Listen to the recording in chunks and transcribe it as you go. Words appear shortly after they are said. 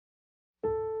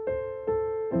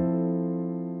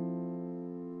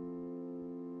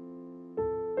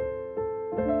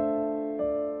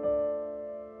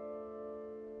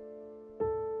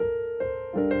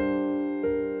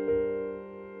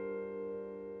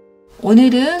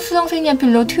오늘은 수성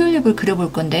색연필로 튤립을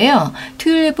그려볼 건데요.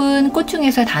 튤립은 꽃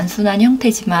중에서 단순한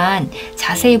형태지만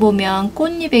자세히 보면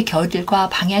꽃잎의 결과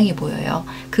방향이 보여요.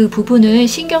 그 부분을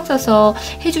신경 써서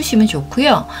해주시면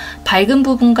좋고요. 밝은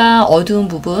부분과 어두운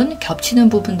부분, 겹치는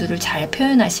부분들을 잘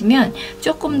표현하시면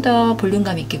조금 더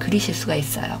볼륨감 있게 그리실 수가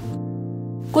있어요.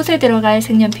 꽃에 들어갈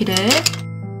색연필은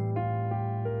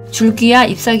줄기와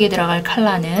잎사귀에 들어갈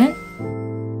컬러는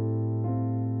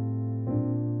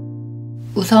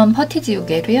우선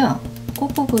퍼티지우개로요.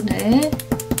 꽃 부분을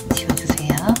지워주세요.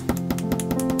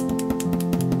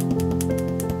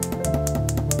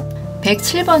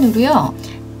 107번으로요.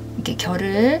 이렇게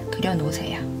결을 그려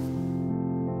놓으세요.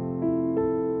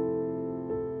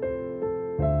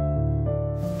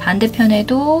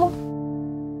 반대편에도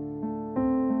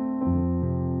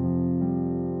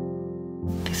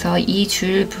그래서 이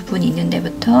줄 부분 있는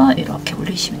데부터 이렇게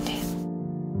올리시면 돼요.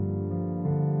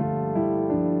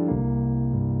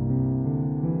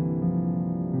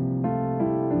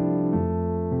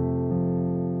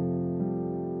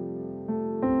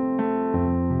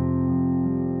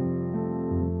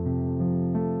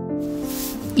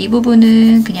 이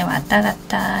부분은 그냥 왔다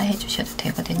갔다 해주셔도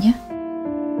되거든요.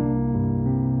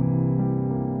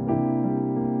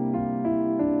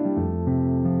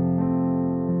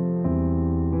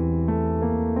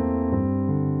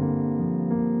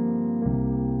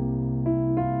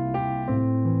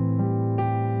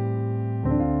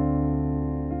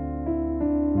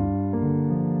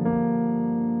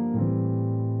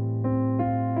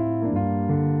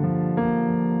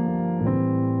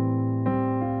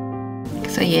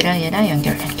 그래서 얘랑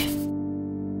연결.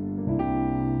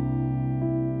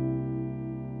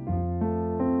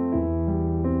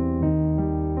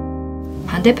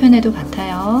 반대편에도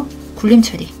같아요. 굴림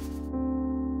처리.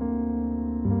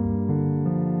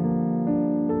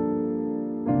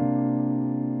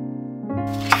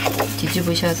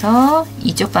 뒤집으셔서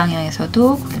이쪽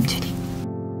방향에서도 굴림 처리.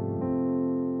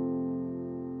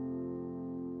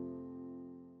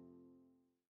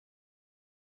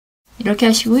 이렇게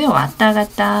하시고요. 왔다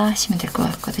갔다 하시면 될 것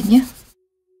같거든요.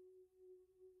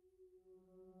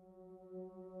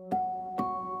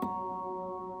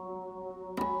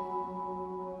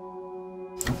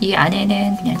 이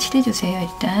안에는 그냥 칠해주세요.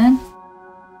 일단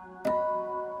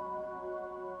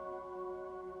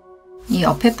이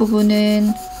옆에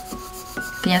부분은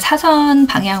그냥 사선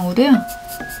방향으로요.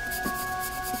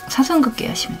 사선 긋기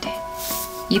하시면 돼요.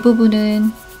 이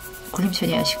부분은 굴림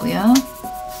처리하시고요.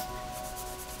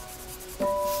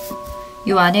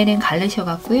 이 안에는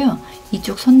갈르셔갖고요.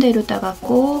 이쪽 선대로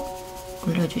따갖고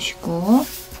올려주시고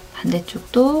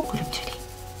반대쪽도 굴림 처리.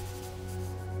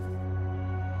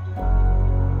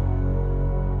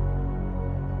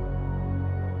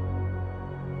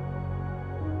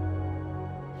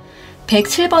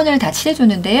 (107번을) 다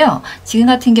칠해줬는데요. 지금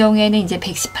같은 경우에는 이제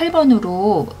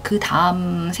 118번으로 그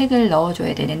다음 색을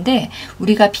넣어줘야 되는데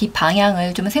우리가 빛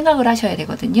방향을 좀 생각을 하셔야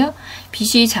되거든요.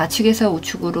 빛이 좌측에서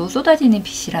우측으로 쏟아지는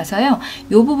빛이라서요.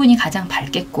 이 부분이 가장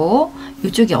밝겠고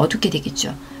이쪽이 어둡게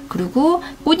되겠죠. 그리고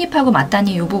꽃잎하고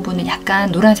맞닿는 이 부분은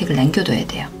약간 노란색을 남겨둬야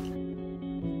돼요.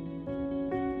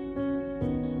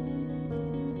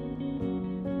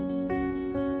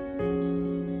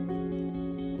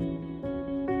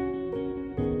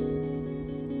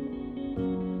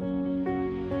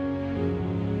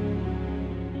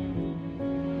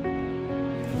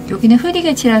 여기는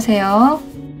흐리게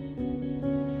칠하세요.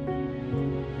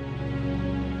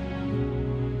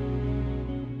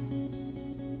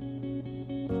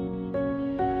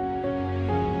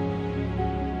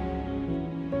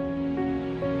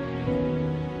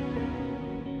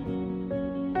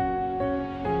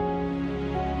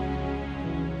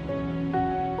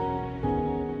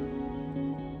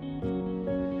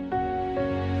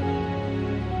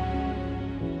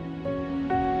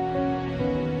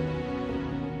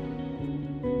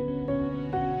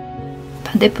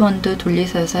 반대편도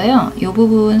돌리셔서요. 이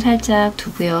부분 살짝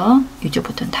두고요.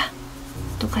 이쪽부터는 다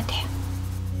똑같아요.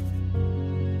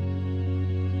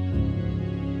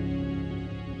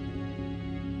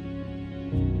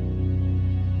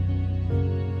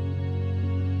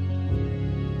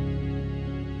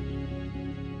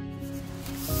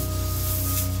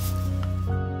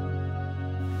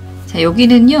 자,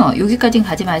 여기는요. 여기까지는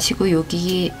가지 마시고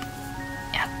여기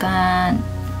약간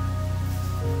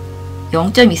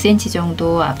 0.2cm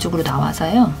정도 앞쪽으로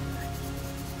나와서요.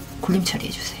 굴림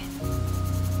처리해주세요.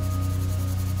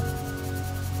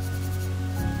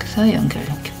 그래서 연결.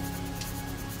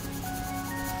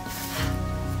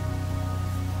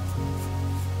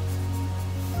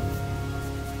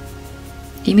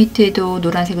 이 밑에도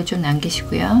노란색을 좀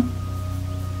남기시고요.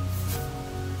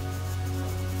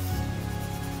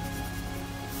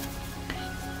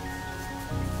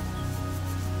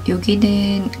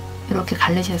 여기는 이렇게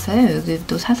갈르셔서요.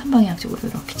 여기도 사선 방향 쪽으로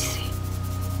이렇게 치세요.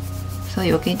 그래서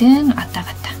여기는 왔다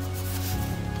갔다.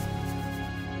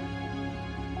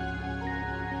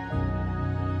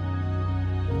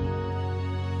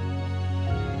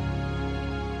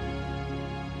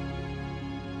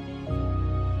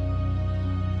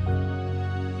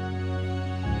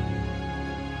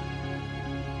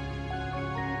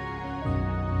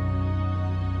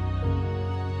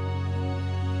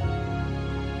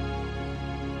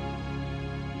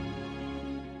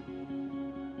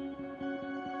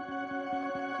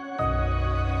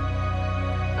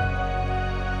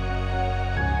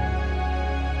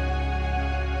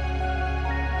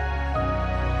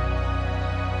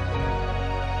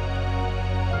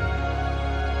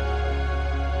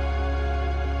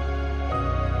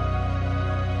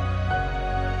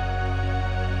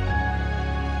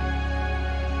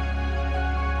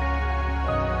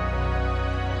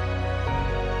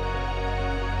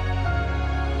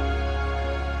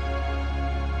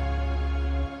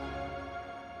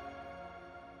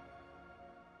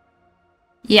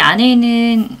 이 안에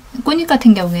있는 꽃잎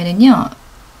같은 경우에는요,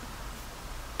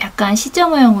 약간 C자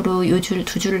모양으로 요 줄,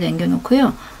 두 줄을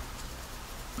남겨놓고요,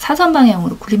 사선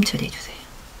방향으로 그림 처리해주세요.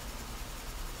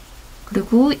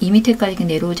 그리고 이 밑에까지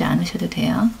내려오지 않으셔도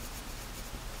돼요.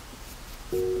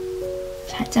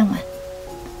 살짝만.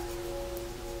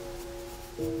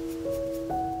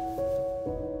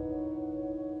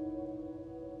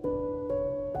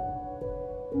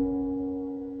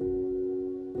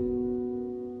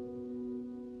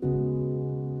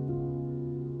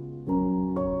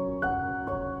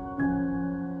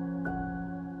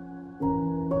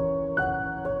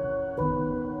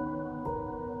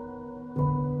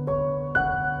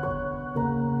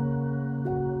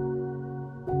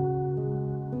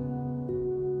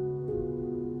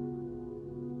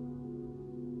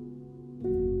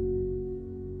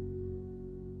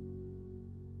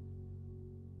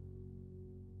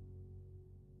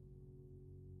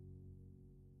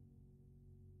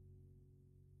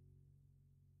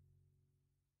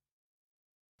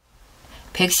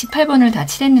 (118번을) 다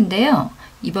칠했는데요.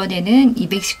 이번에는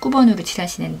 219번으로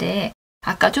칠하시는데,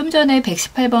 아까 좀 전에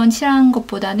 118번 칠한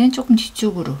것보다는 조금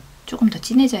뒤쪽으로 조금 더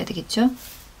진해져야 되겠죠?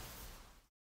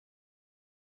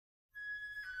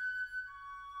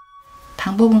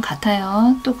 방법은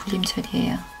같아요. 또 그림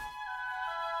처리예요.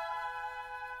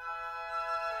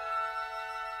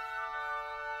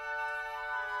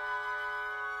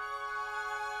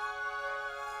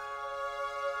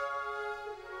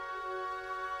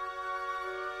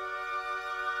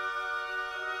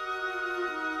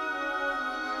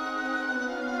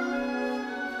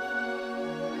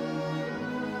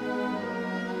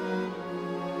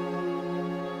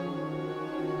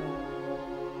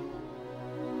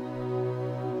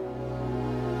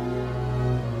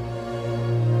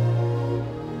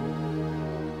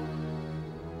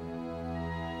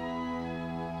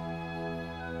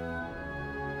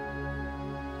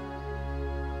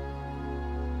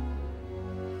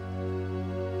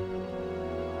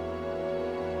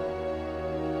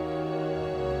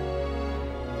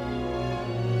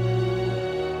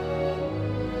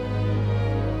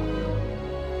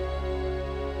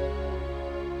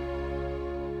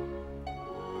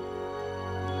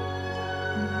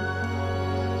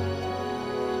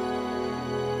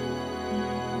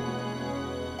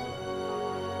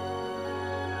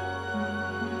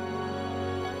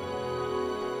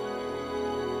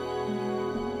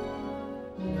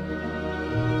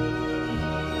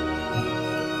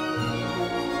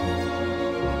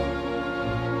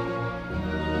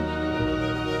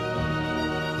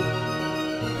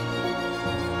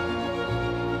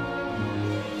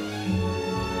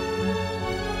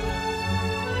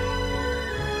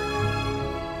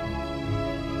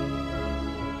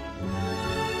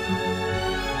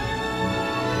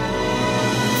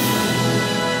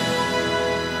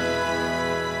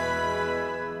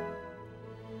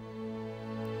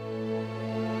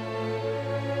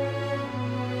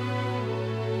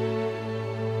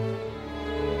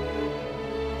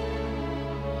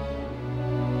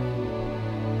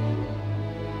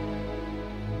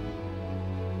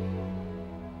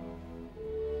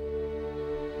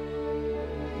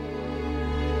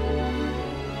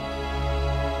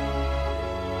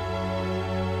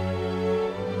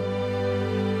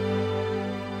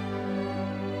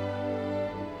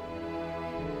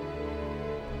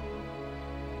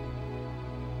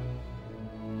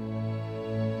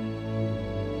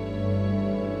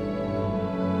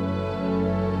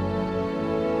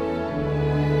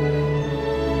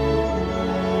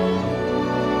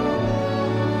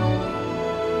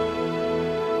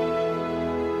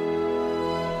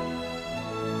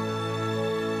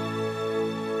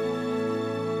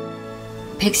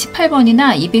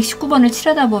 118번이나 219번을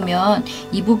칠하다 보면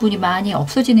이 부분이 많이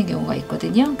없어지는 경우가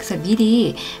있거든요. 그래서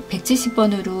미리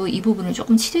 170번으로 이 부분을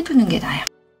조금 칠해두는 게 나아요.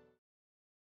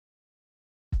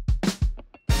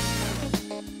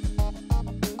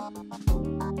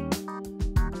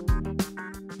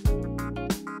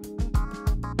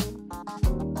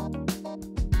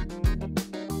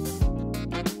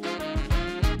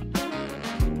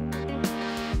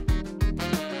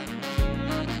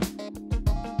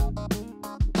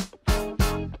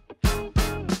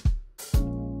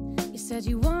 Said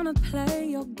you wanna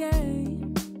play your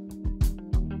game.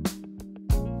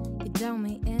 You dealt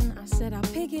me in, I said I'll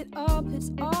pick it up,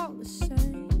 it's all the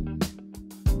same.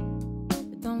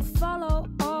 But don't follow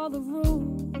all the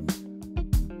rules.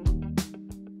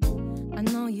 I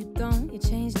know you don't, you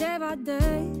change day by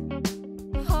day.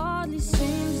 Hardly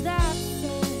seems that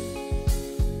fair.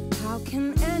 How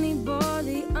can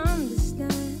anybody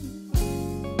understand?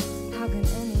 How can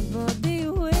anybody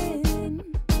win?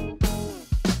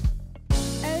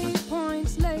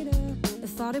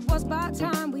 Thought it was by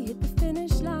time we hit the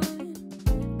finish line.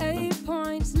 8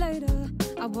 points later,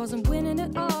 I wasn't winning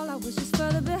at all, I was just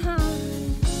further behind.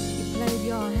 You played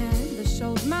your hand, I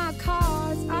showed my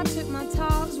cards. I took my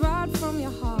talks right from your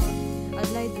heart. I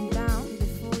laid them down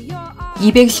before your eyes.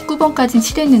 219번까지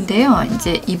칠했는데요.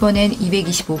 이제 이번엔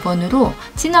 225번으로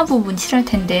진한 부분 칠할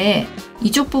텐데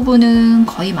이쪽 부분은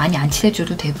거의 많이 안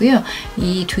칠해줘도 되고요.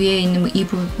 이 뒤에 있는 이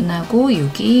부분하고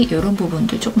여기 이런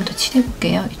부분들 조금 더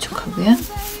칠해볼게요. 이쪽하고요.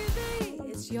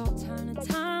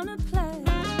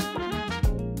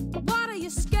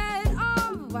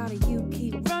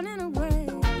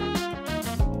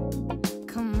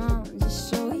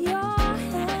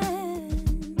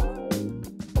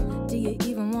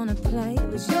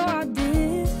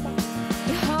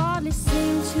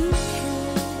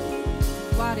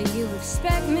 Why do you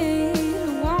expect me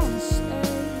to want to stay?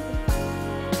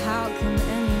 How can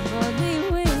anybody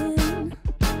win?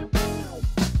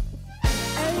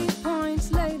 8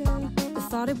 points later, I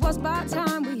thought it was by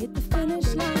time we hit the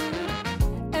finish line.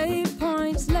 8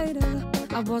 points later,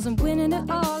 I wasn't winning at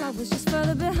all, I was just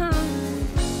further behind.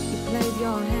 You played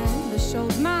your hand, I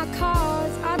showed my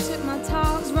cards. I took my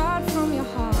talks right from your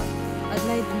heart. I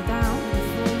laid them down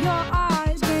before your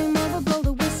eyes. Game over, blow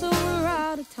the whistle, we're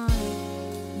out of time.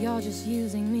 You're just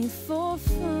using me for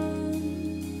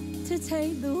fun, to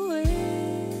take the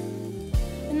win,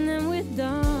 and then we're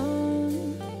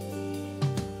done.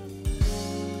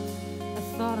 I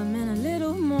thought I meant a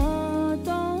little more,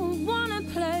 don't wanna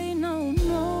play no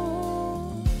more.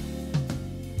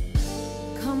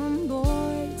 Come on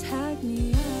boy, tag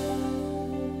me out.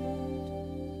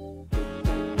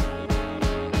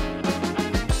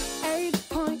 8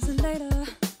 points later,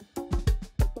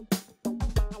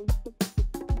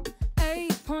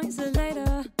 8 points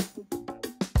later,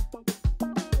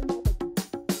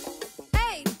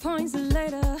 8 points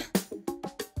later,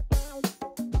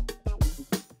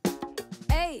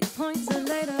 8 points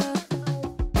later.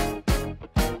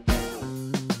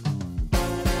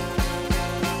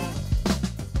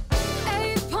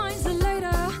 8 points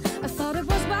later, I thought it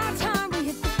was by time we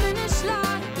hit the finish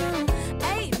line.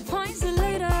 8 points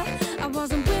later, I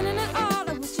wasn't winning at all,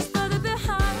 I was just further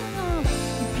behind.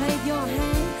 You played your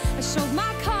hand, I showed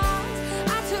my cards.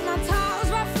 I took my towels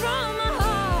right from my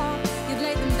heart. You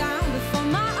laid them down before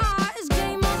my eyes.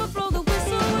 Game over, blow the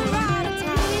whistle, we're out of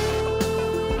time.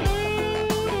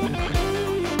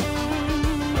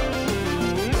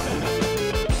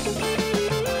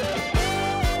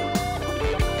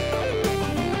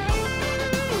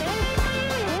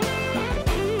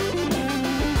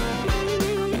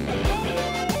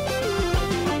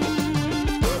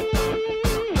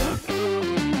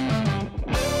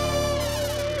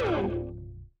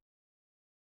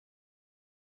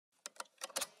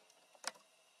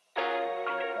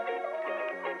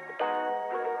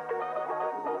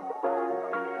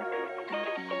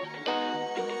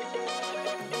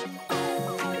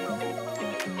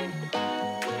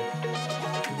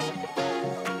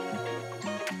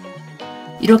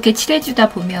 이렇게 칠해주다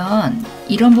보면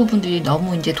이런 부분들이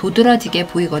너무 이제 도드라지게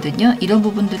보이거든요. 이런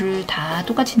부분들을 다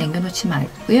똑같이 남겨놓지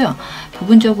말고요.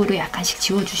 부분적으로 약간씩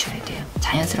지워주셔야 돼요.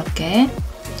 자연스럽게.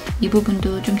 이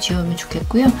부분도 좀 지우면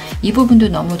좋겠고요. 이 부분도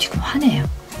너무 지금 환해요.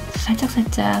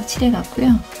 살짝살짝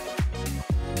칠해갖고요.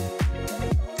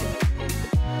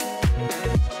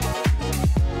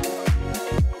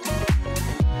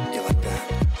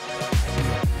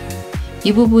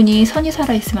 이 부분이 선이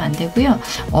살아있으면 안 되고요.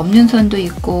 없는 선도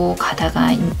있고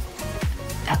가다가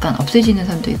약간 없어지는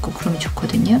선도 있고 그러면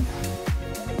좋거든요.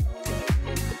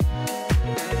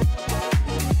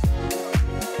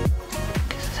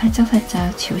 그래서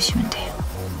살짝살짝 지우시면 돼요.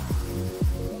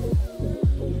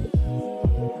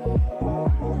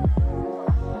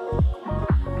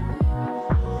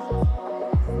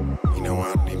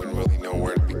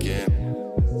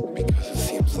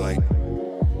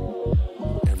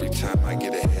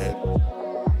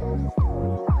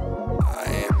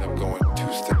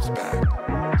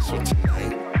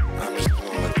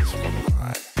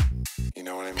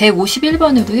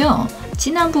 151번으로요.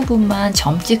 진한 부분만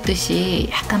점 찍듯이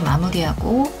약간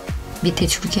마무리하고 밑에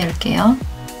줄기 할게요.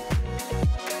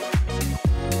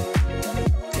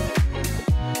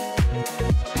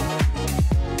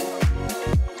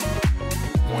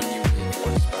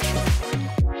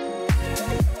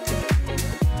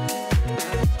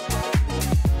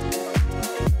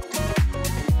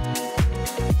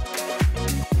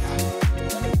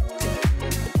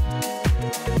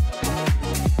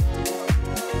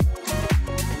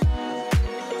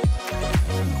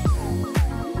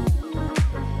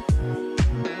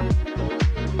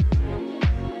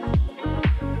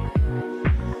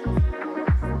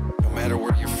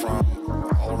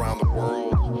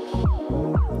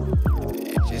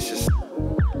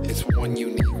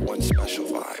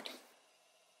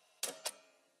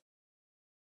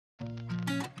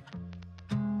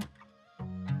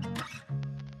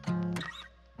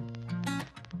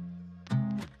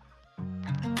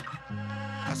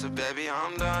 I said, baby,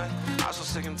 I'm done. I'm so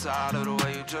sick and tired of the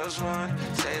way you just run.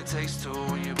 Say it takes two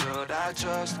when you build that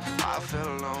trust. I feel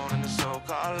alone in the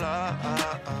so-called love.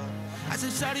 I said,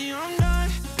 shawty, I'm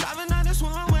done. Driving down this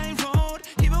one-way road.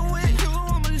 Even with you,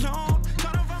 I'm alone.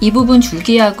 이 부분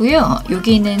줄기하고요.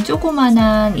 여기 있는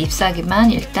조그만한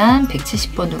잎사귀만 일단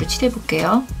 170번으로 칠해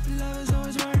볼게요.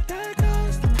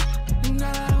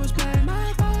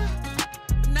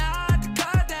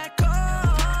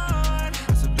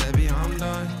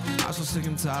 Sick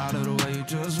and tired of the way you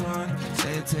just run.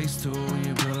 Say it takes two when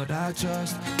you build that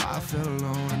trust. I feel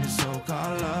alone in the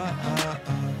so-called love.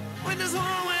 When there's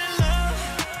one way love,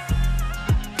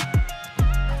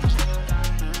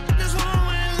 there's one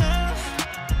way love.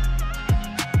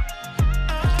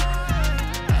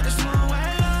 There's one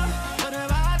way love. What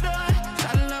have I done?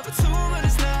 Tried to love for two, but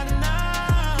it's not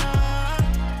enough.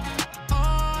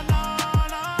 Oh no,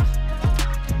 no.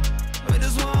 But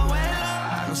there's one way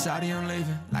love. I go Saudi, I'm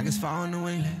leaving. Like it's falling New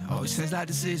England, always change like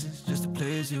decisions just to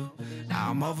please you. Now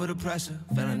I'm over the pressure,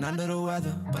 feeling under the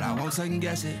weather, but I won't second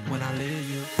guess it when I leave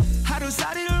you. I don't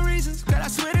study the reasons, girl, I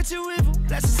swear that you evil.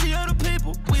 Let's see other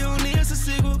people, we don't need us a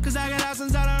sequel. Cause I got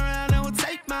options all around that will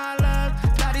take my love.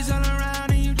 Bodies all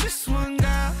around and you just one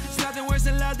girl. It's nothing worse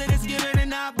than love that is given and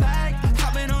not back.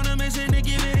 I've been on a mission to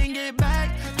give it and get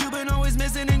back. You've been always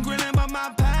missing and grilling about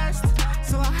my past.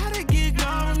 So I had to get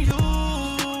gone from you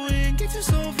and get you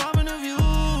so far from the view.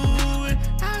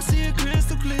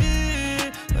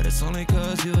 But it's only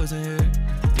cause you wasn't here,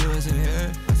 you wasn't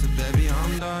here. I said, baby,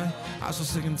 I'm done. I'm so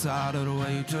sick and tired of the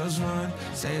way you just run.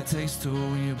 Say it takes two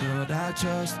when you build that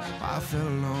trust. I feel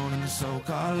alone in the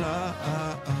so-called love.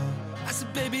 I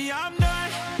said, baby, I'm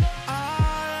done.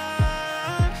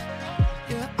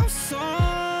 Yeah, I'm so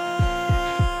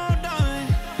done.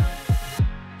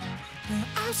 Yeah,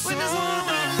 I'm so done.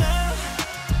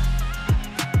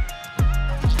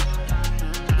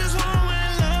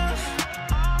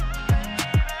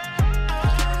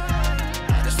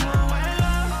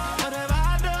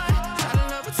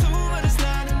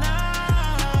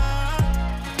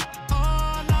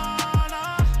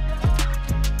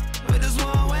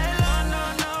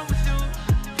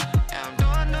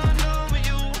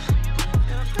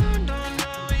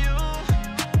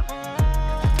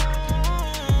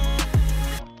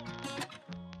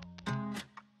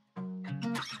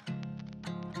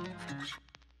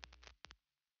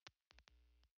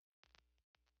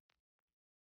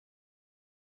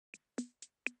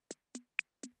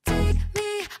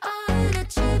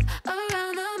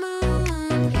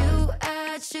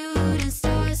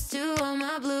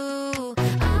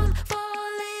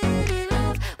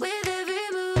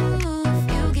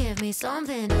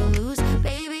 Something to lose,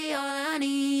 baby, all I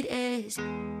need is.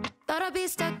 Thought I'd be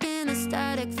stuck in a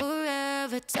static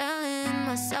forever, telling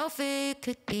myself it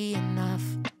could be enough.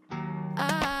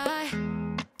 I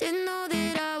didn't know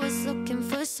that I was looking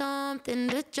for something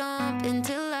to jump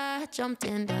until I jumped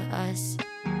into us.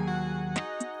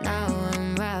 Now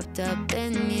I'm wrapped up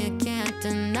and you can't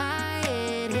deny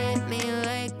it. Hit me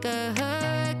like a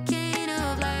hurricane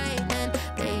of lightning.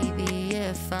 Baby,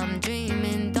 if I'm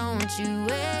dreaming, don't you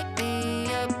wake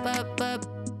me up, up, up.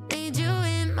 Need you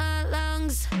in my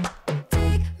lungs.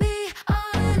 Take me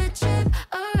on a trip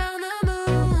around the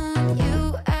moon.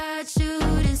 You add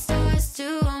shooting stars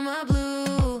to all my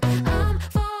blue. I'm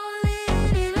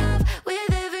falling in love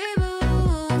with every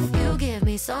move. You give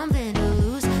me something to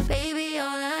lose, baby, all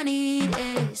I need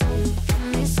is. Give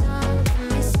me something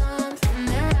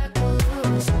that I could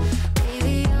lose.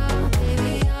 Baby, all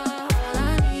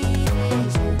I need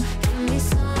is you. Give me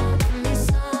some.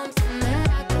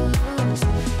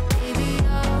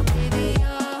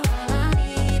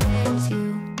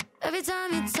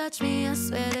 touch me, I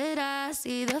swear that I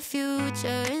see the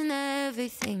future in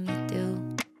everything you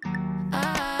do.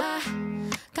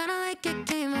 Kinda like it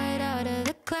came right out of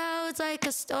the clouds, like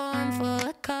a storm full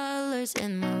of colors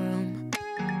in my room.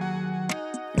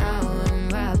 Now I'm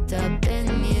wrapped up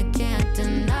in you, can't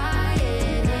deny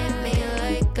it. Hit me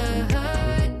like a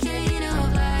hurricane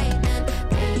of lightning.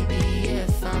 Baby,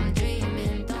 if I'm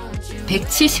dreaming, don't you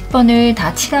 170번을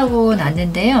다 칠하고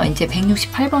났는데요. 이제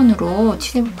 168번으로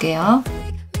칠해볼게요.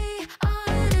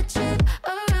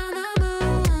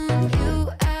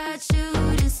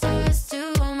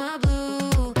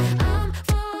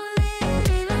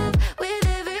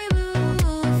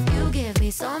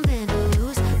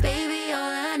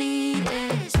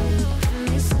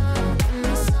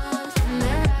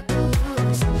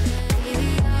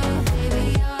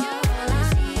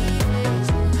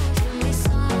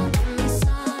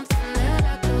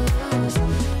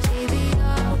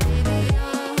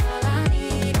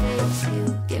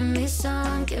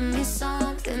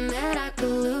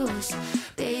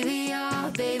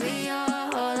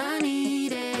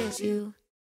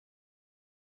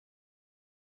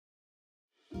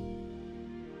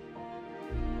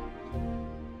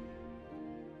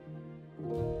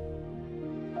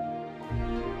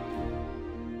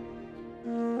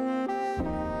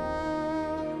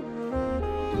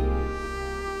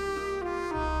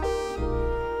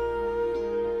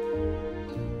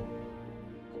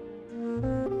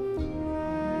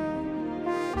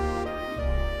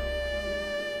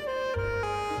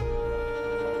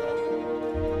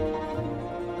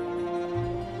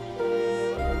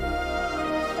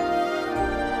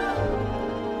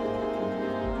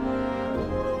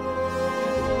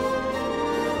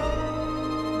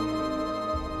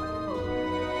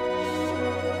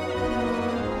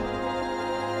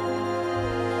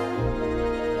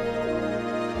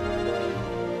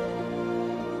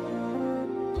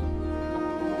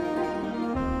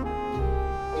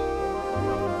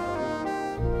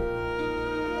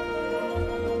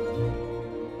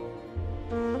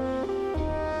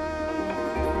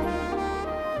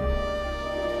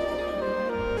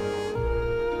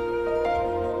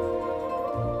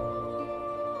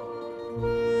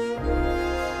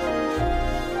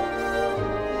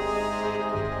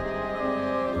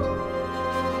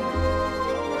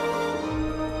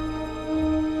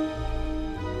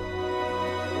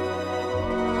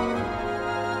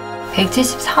 백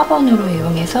 174번으로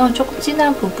이용해서 조금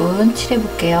진한 부분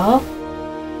칠해볼게요.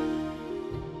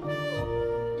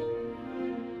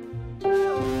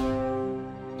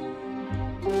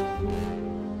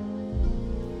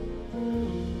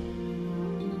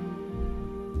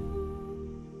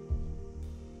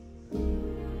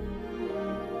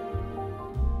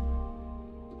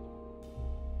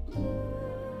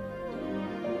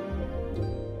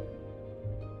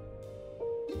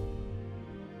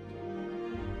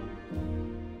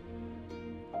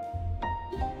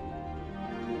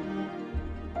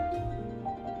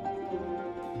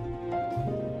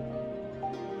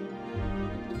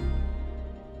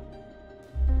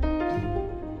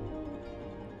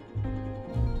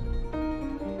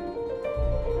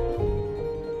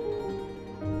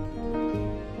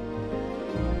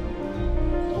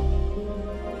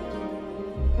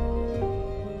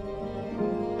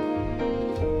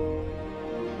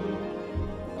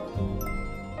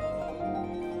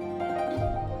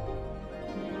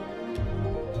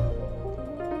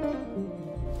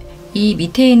 이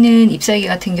밑에 있는 잎사귀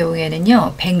같은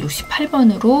경우에는요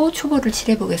 168번으로 초보를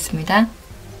칠해 보겠습니다.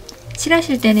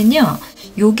 칠하실 때는요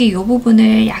여기 요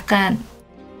부분을 약간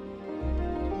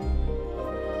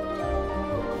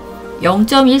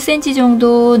 0.1cm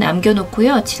정도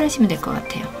남겨놓고요 칠하시면 될 것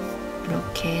같아요.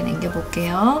 이렇게 남겨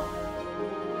볼게요.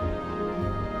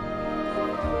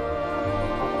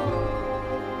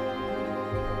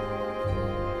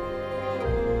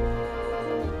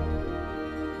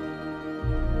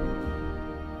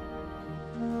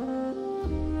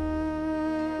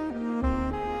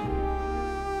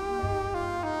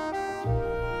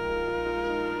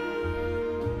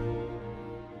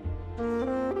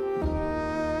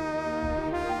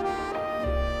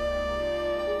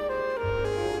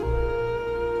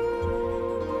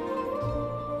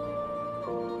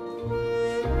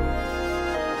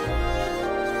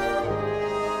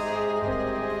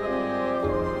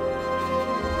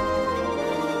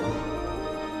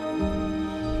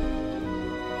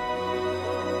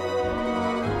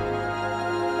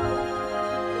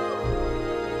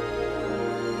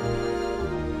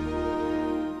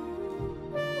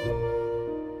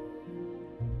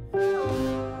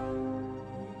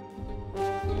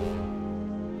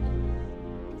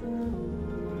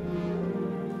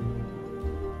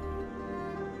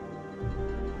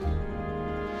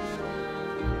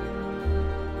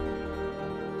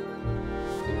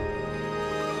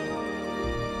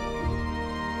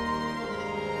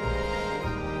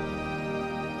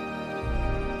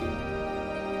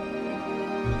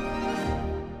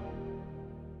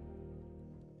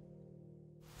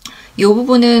 이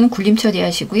부분은 굴림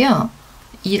처리하시고요.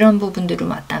 이런 부분들을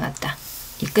왔다 갔다.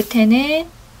 이 끝에는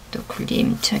또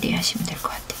굴림 처리하시면 될 것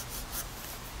같아요.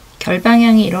 결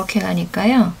방향이 이렇게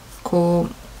가니까요.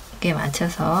 그게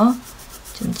맞춰서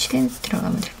좀 칠해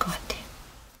들어가면 될 것 같아요.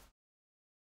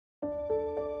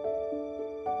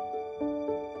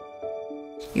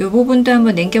 이 부분도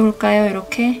한번 남겨볼까요?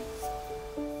 이렇게.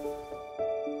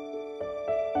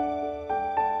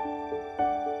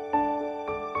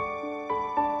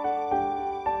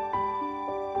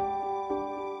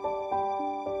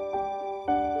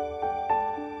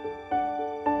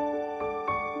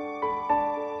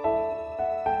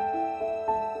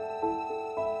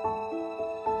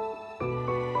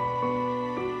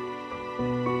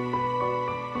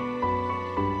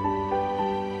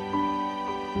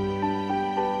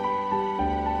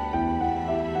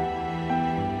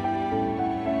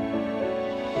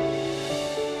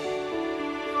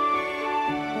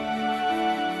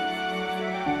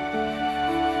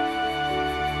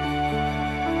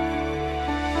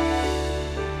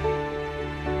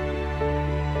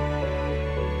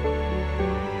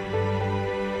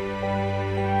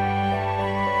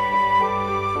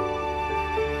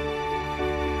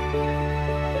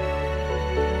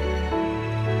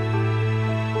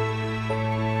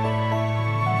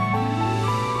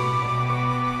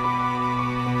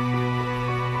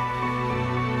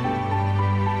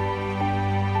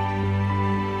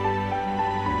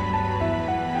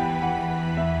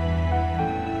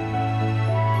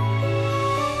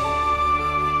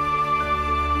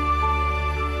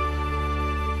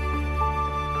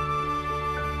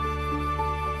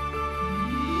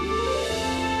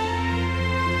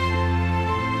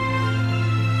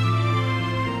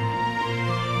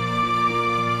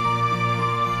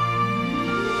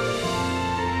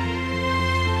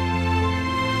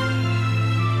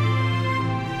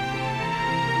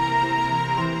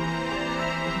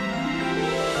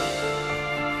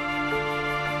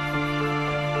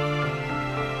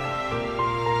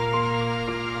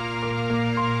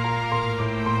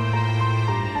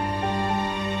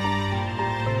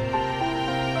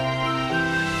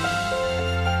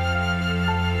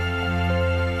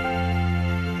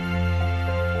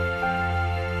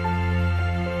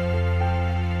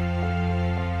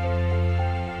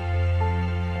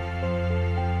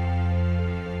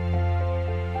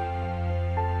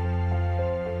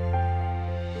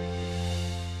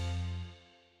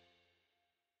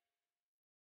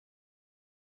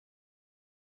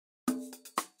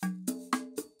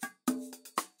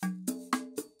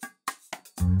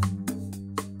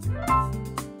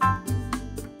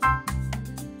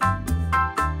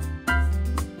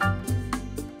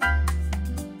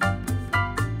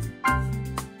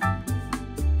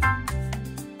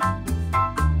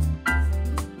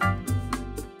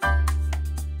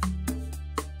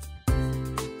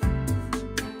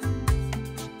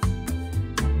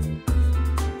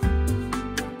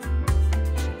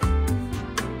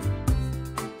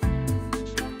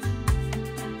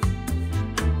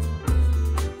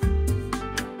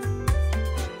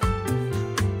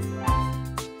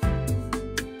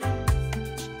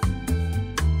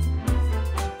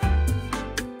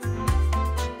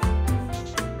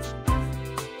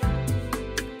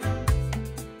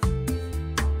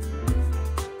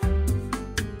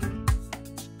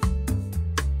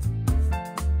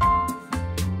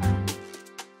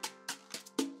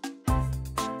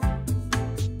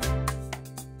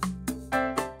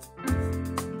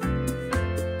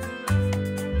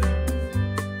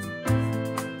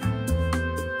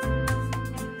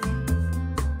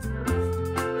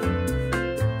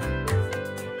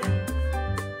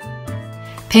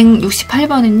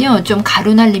 (168번은요) 좀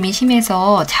가루날림이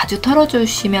심해서 자주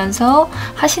털어주시면서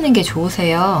하시는 게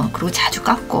좋으세요. 그리고 자주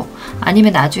깎고,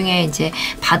 아니면 나중에 이제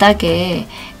바닥에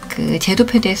그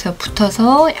제도패드에서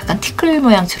붙어서 약간 티끌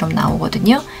모양처럼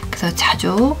나오거든요. 그래서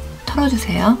자주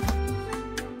털어주세요.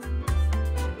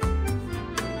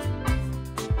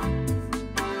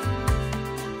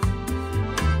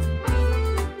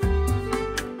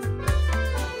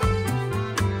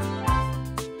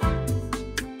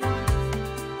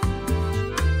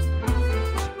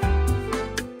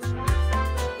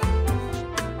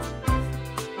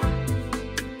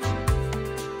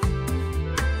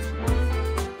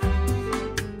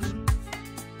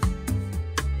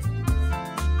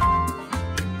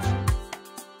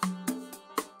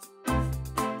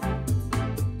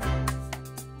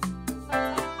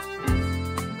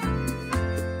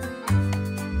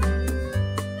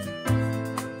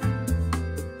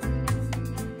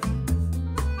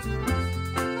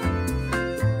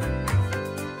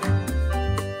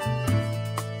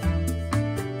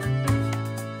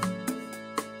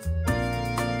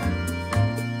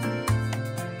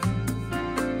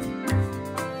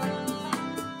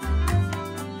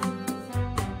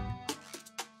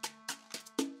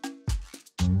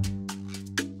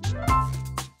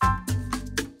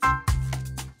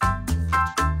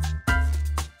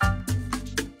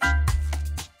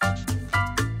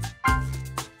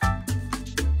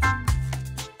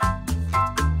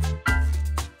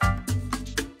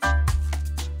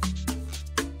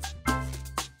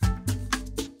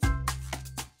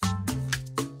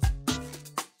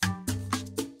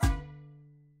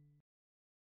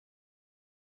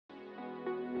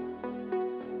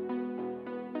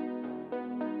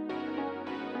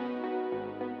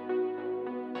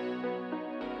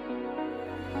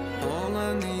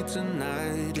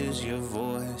 tonight is your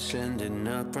voice and an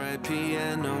upright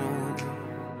piano.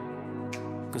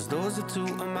 Cause those are two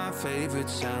of my favorite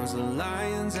sounds. The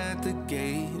lions at the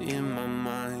gate in my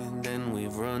mind, and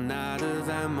we've run out of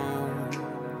ammo.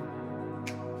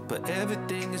 But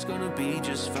everything is gonna be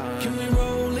just fine. Can we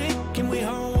roll it? Can we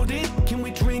hold it? Can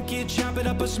we drink it, chop it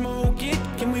up or smoke it?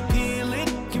 Can we peel it?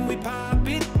 Can we pop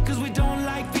it? Cause we don't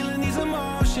like feeling these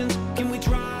emotions. Can we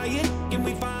try it? Can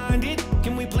we find it?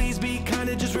 Can we please be kind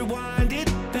of just rewind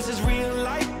it? This is real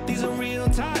life, these are real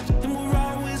times, and we're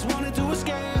always wanting to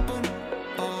escape them.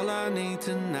 All I need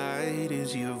tonight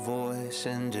is your voice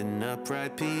and an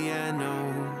upright piano.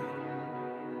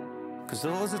 Cause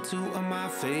those are two of my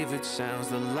favorite sounds.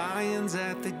 The lions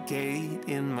at the gate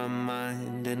in my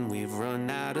mind, and we've run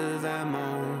out of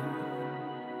ammo.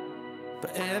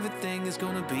 But everything is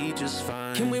gonna be just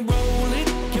fine. Can we roll it?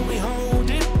 Can we hold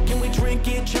it? Can we drink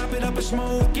it, chop it up or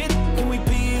smoke it? Can we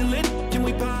peel it? Can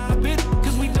we pop it?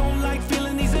 Cause we don't like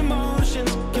feeling these emotions.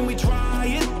 Can we try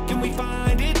it? Can we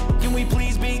find it? Can we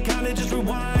please be kinda just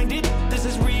rewind it? This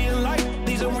is real life,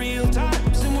 these are real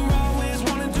times, and we're always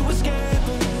wanting to escape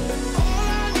them. All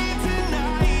I need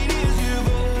tonight is your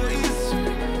voice.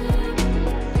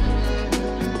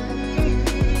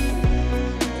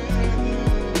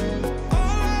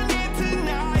 All I need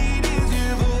tonight is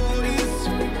your voice.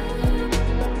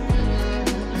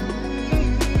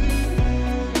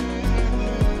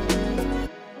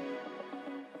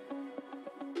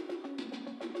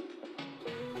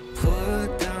 Put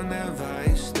down that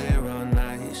vice, they're all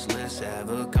nice. Let's have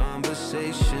a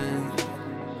conversation.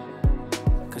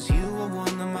 Cause you are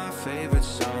one of my favorite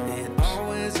songs. It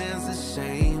always ends the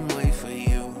same way for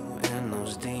you, and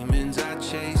those demons are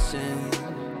chasing.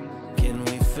 Can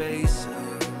we face it?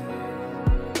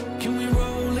 Can we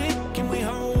roll it? Can we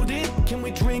hold it? Can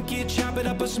we drink it, chop it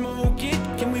up or smoke it?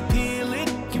 Can we peel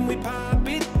it? Can we pop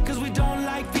it? Cause we don't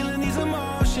like feeling these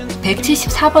emotions.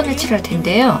 174번을 칠할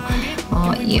텐데요.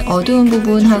 이 어두운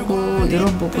부분하고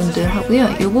이런 부분들 하고요.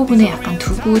 이 부분에 약간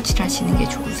두고 칠하시는 게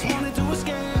좋으세요.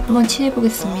 한번 칠해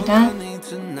보겠습니다.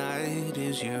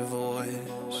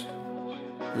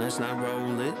 Let's not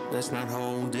roll it, let's not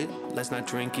hold it, let's not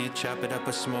drink it, chop it up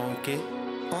or smoke it.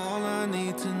 All I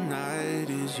need tonight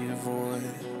is your voice.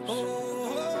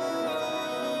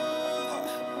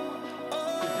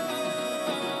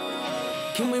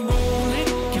 Can we roll it?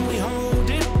 Can we hold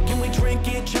it? Can we drink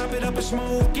it, chop it up or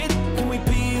smoke it? Can we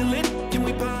peel it? Can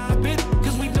we pop it?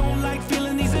 Cause we don't like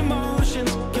feeling these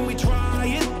emotions. Can we try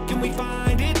it? Can we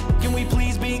find it? Can we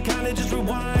please be kinda just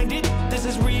rewind it? This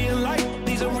is real life,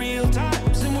 these are real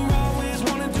times, and we're always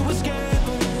wanting to escape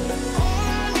them. All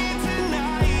I need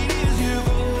tonight is your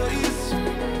voice.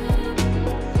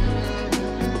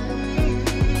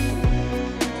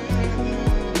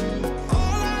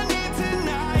 All I need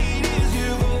tonight is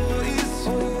your voice.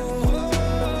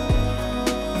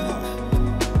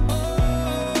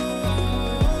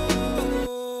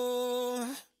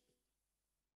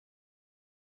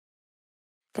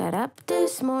 Got up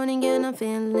this morning and I'm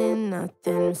feeling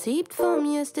nothing. Received from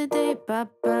yesterday, pop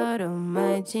out of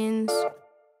my jeans.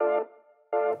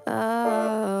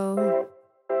 Oh,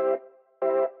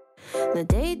 the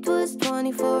date was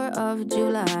 24th of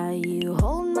July. You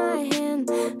hold my hand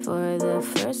for the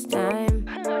first time.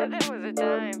 That was a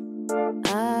time.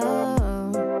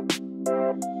 Oh,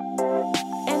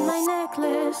 and my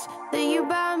necklace that you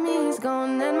bought me is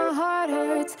gone, and my heart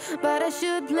hurts, but I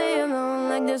should play along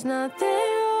like there's nothing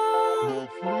wrong.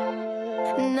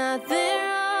 Nothing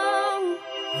wrong.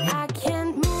 I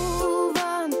can't move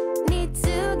on. Need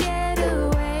to get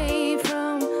away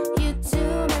from you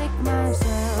to make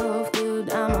myself good.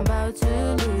 I'm about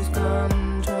to lose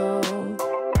control.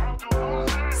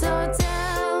 So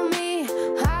tell me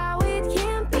how it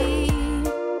can be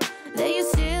that you're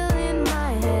still in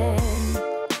my head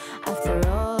after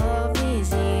all of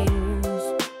these years.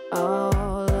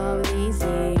 All of these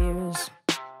years.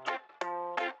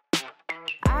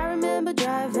 I remember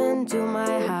driving to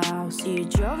my house. You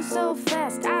drove so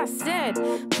fast, I said,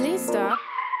 please stop.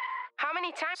 How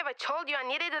many times have I told you I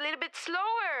needed a little bit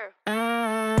slower?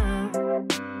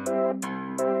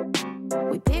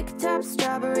 We picked up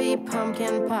strawberry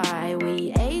pumpkin pie.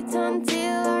 We ate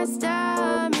until our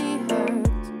stomach hurt.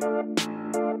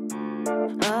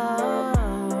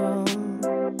 Oh,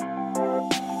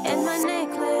 and my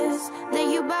necklace that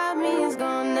you bought me is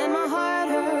gone, and my heart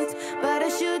hurts, but I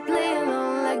should play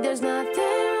along like there's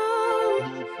nothing wrong.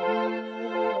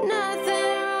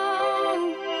 Nothing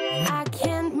wrong. I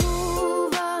can't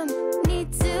move on.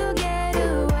 Need to get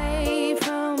away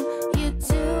from you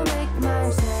to make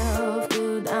myself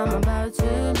good. I'm about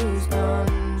to lose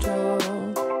control.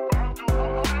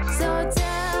 So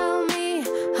tell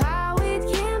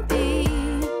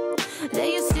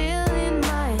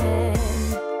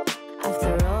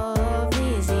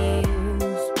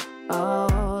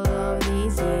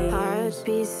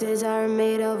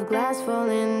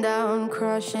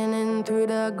crashing in through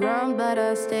the ground, but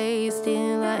I stay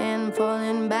still. I am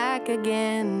falling back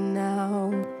again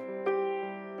now.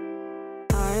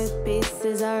 Art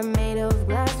pieces are made of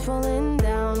glass, falling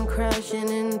down, crashing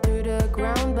in through the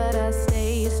ground, but I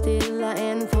stay still. I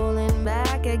am falling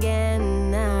back again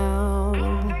now.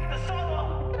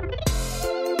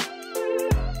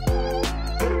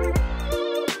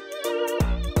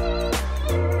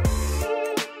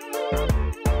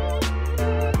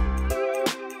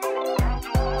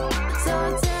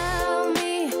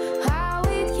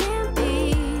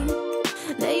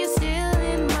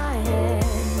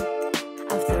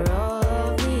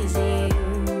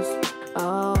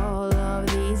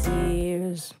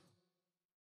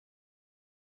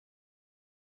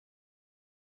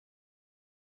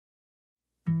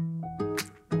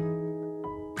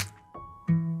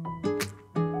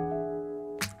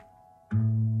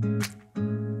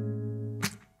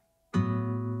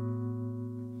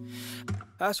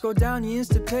 I scrolled down the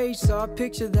Insta page, saw a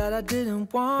picture that I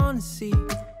didn't want to see.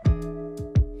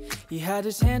 He had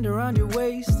his hand around your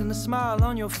waist and a smile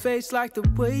on your face, like the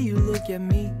way you look at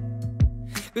me.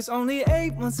 'Cause only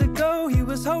 8 months ago he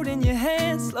was holding your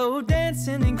hand, slow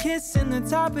dancing and kissing the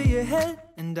top of your head.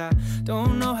 And I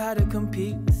don't know how to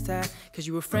compete with that, 'cause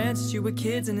you were friends since you were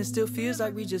kids and it still feels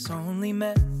like we just only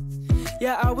met.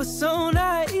 Yeah, I was so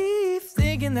naive,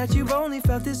 thinking that you've only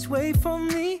felt this way for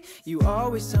me. You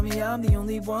always tell me I'm the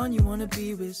only one you wanna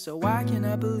be with, so why can't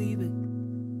I believe it?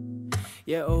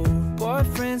 Yeah, old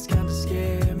boyfriends kinda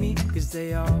scare me, 'cause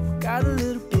they all got a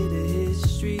little bit of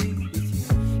history with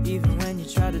you. Even when you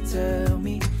try to tell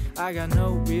me, I got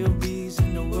no real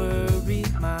reason to worry.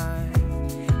 My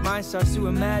mind starts to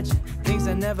imagine things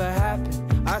that never happened.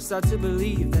 I start to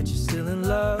believe that you're still in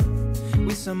love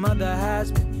with some other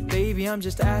has-been. Baby, I'm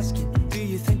just asking, do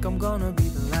you think I'm gonna be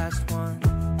the last one?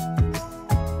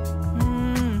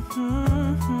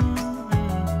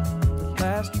 The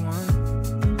last one.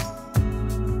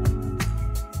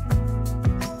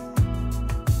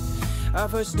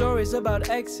 I've heard stories about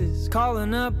exes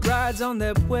calling up brides on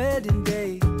their wedding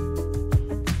day,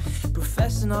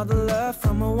 professing all the love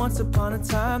from a once upon a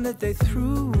time that they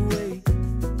threw away.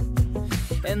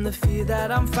 And the fear that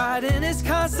I'm fighting is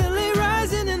constantly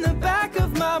rising in the back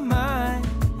of my mind,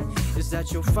 is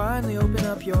that you'll finally open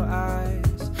up your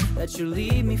eyes, that you'll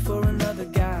leave me for another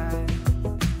guy.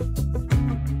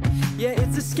 Yeah,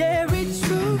 it's a scary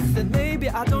truth that maybe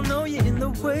I don't know you in the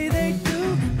way they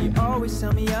do. You always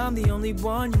tell me I'm the only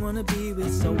one you wanna be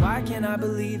with, so why can't I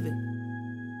believe it?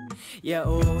 Yeah,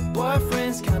 old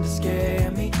boyfriends kinda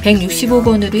scare me.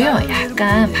 165번으로요.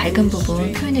 약간 밝은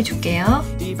부분 표현해 줄게요.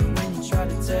 Even when you try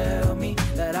to tell me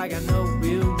that I got no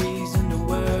real reason to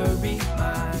worry,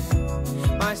 my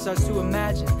mind starts to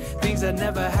imagine things that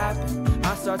never happened.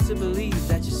 I start to believe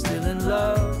that you're still in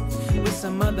love with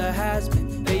some other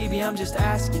has-been. Baby, I'm just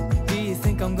asking, do you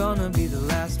think I'm gonna be the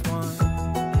last one?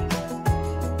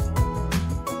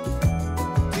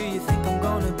 Do you think I'm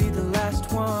gonna be the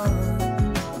last one?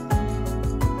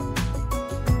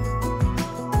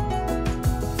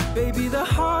 Baby, the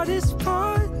hardest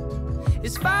part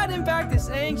is fighting back this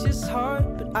anxious heart.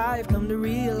 But I've come to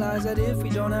realize that if we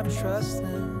don't have trust,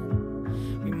 then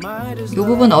we might as well. 이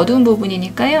부분 어두운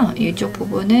부분이니까요. 이쪽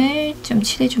부분을 좀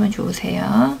칠해주면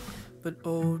좋으세요. But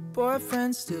old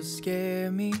boyfriends still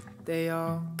scare me. They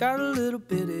all got a little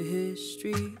bit of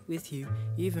history with you.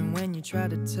 Even when you try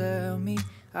to tell me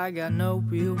I got no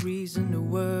real reason to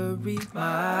worry.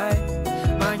 My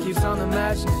mind keeps on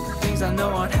imagining things I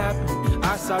know aren't happening.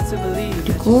 I start to believe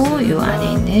that 그리고 요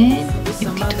안에 있는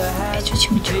여기도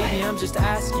해주시면 좋아요. Baby, I'm just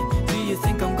asking, do you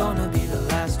think I'm gonna be the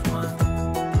last one?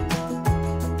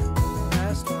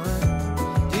 Last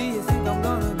one. Do you think I'm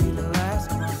gonna be the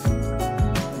last one?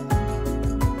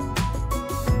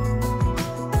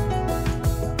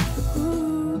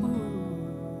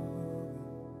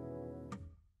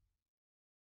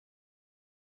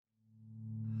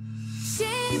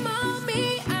 Shame on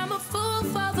me, I'm a fool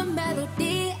for the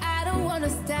melody. I don't wanna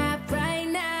stop right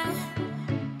now.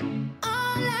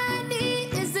 All I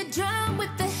need is a drum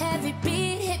with the heavy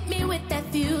beat. Hit me with that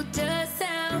future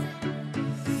sound.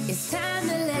 It's time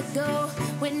to let go,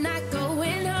 we're not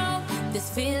going home. This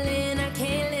feeling I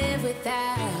can't live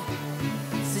without.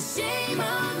 So shame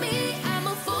on me, I'm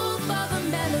a fool for the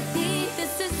melody.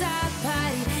 This is our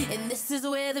party, and this is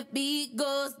where the beat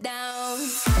goes down.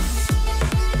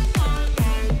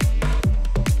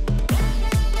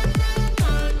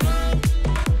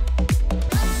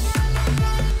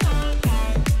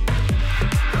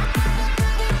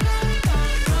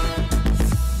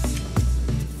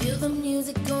 Feel the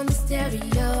music on the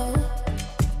stereo.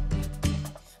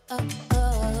 Oh,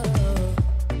 oh.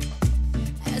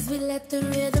 we let the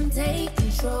rhythm take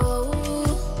control.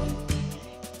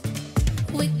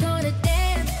 We're gonna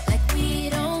dance like we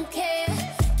don't care.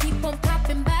 Keep on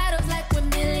popping bottles like we're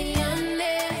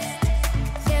millionaires.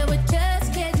 Yeah, we're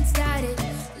just getting started,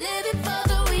 living for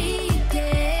the weekend.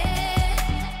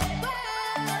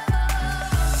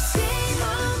 Shame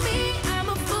on me, I'm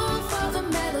a fool for the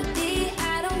melody.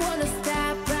 I don't wanna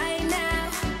stop right now.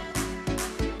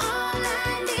 All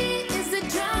I need is a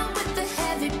drum with the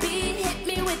heavy beat. Hit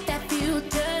me with that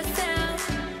future sound.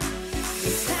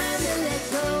 It's time to let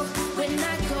go. We're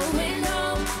not going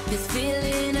home. This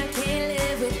feeling I can't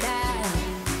live without.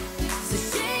 So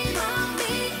shame on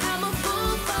me, I'm a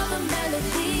fool for the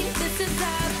melody. This is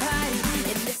our party,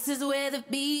 and this is where the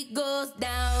beat goes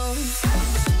down.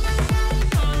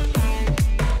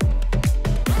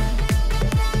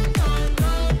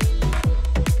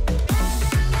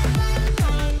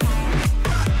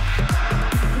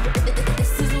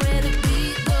 This is where the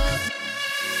beat goes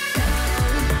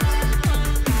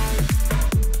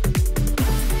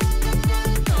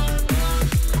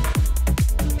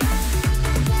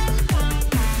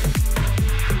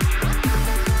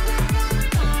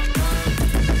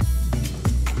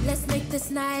Let's make this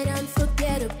night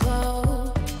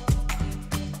unforgettable.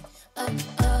 Oh.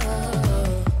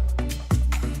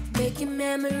 Making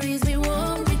memories we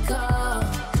won't recall.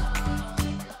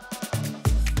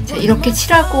 자, 이렇게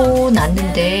칠하고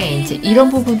났는데 이제 이런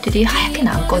부분들이 하얗게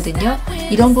남거든요.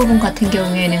 이런 부분 같은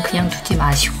경우에는 그냥 두지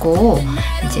마시고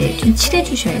이제 좀 칠해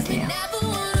주셔야 돼요.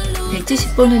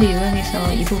 170번을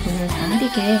이용해서 이 부분을 다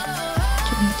흐리게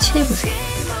좀 칠해 보세요.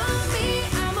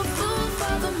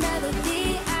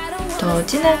 더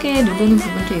진하게 누르는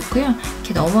부분도 있고요.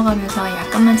 이렇게 넘어가면서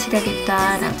약간만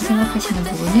칠하겠다라고 생각하시는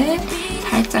부분은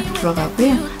살짝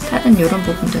들어가고요. 다른 이런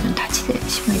부분들은 다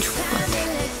칠하시면 좋을 것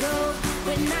같아요.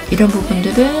 이런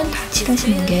부분들은 다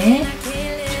칠하시는 게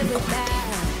좋을 것 같아요.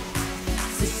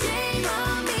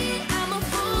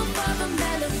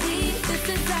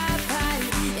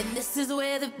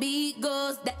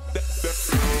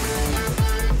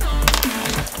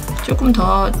 조금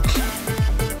더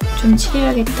좀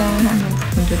칠해야겠다 하는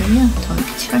부분들은요, 더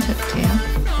이렇게 칠하셔도 돼요.